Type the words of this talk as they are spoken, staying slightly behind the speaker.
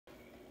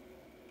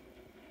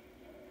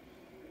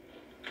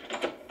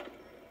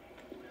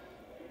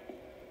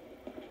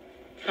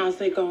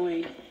How's it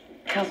going?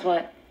 How's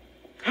what?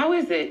 How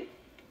is it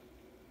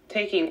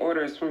taking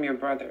orders from your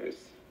brothers?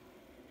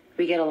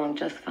 We get along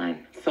just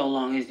fine. So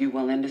long as you're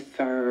willing to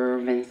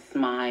serve and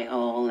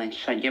smile and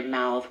shut your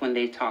mouth when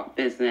they talk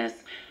business,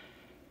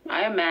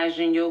 I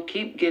imagine you'll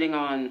keep getting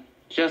on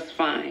just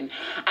fine.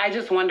 I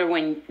just wonder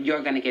when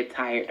you're going to get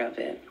tired of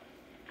it.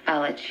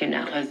 I'll let you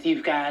know. Because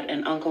you've got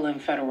an uncle in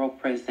federal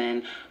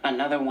prison,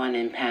 another one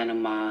in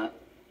Panama.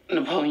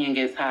 Napoleon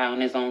gets high on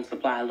his own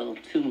supply a little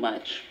too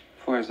much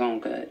for his own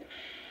good.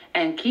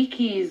 And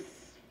Kiki's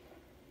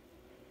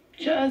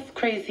just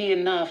crazy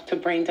enough to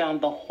bring down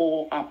the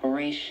whole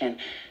operation.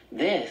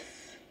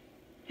 This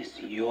is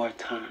your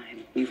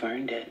time. You've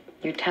earned it.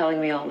 You're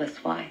telling me all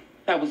this, why?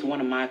 That was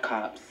one of my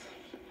cops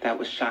that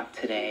was shot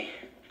today.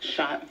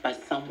 Shot by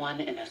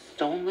someone in a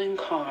stolen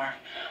car.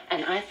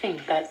 And I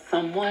think that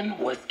someone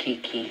was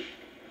Kiki.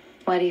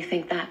 Why do you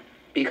think that?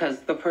 Because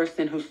the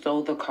person who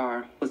stole the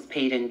car was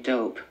paid in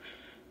dope.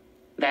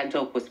 That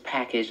dope was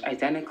packaged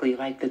identically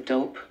like the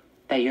dope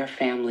that your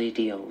family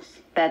deals.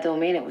 That don't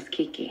mean it was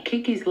Kiki.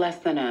 Kiki's less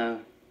than a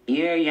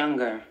year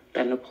younger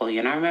than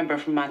Napoleon. I remember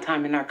from my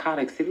time in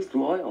narcotics, he was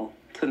loyal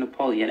to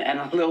Napoleon and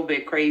a little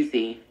bit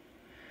crazy.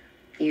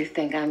 You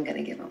think I'm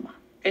gonna give him up?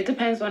 It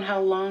depends on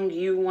how long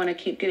you want to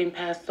keep getting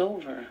passed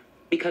over.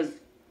 Because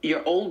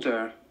you're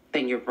older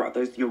than your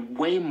brothers. You're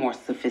way more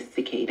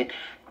sophisticated.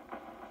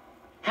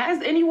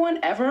 Has anyone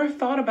ever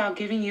thought about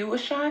giving you a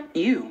shot?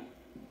 You.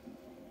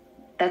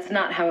 That's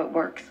not how it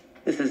works.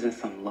 This isn't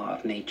some law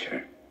of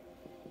nature.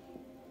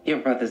 Your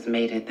brothers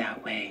made it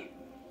that way.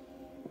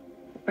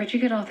 Where'd you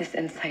get all this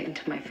insight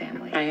into my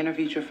family? I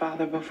interviewed your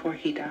father before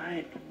he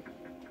died.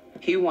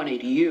 He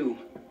wanted you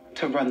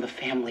to run the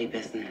family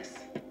business.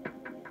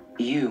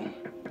 You.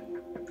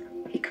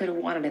 He could have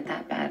wanted it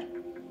that bad.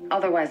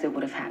 Otherwise, it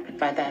would have happened.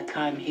 By that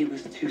time, he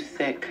was too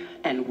sick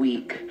and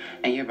weak,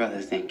 and your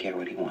brothers didn't care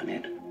what he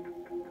wanted.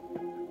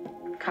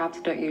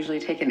 Cops don't usually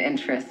take an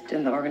interest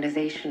in the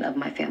organization of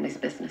my family's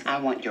business. I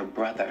want your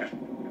brother,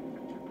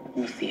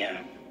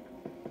 Lucia.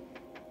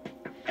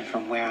 And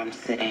from where I'm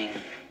sitting,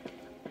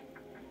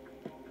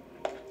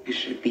 you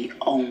should be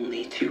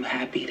only too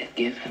happy to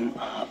give him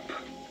up.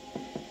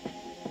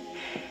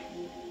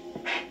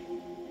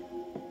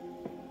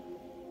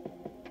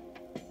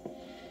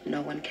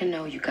 No one can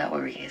know you got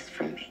where he is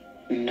from me.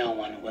 No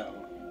one will.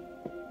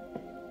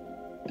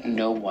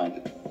 No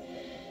one.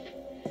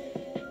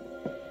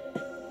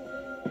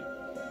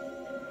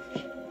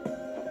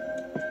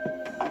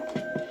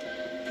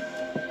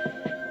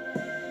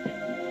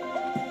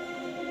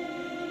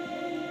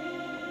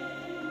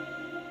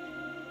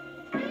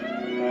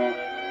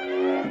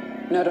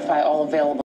 Notify all available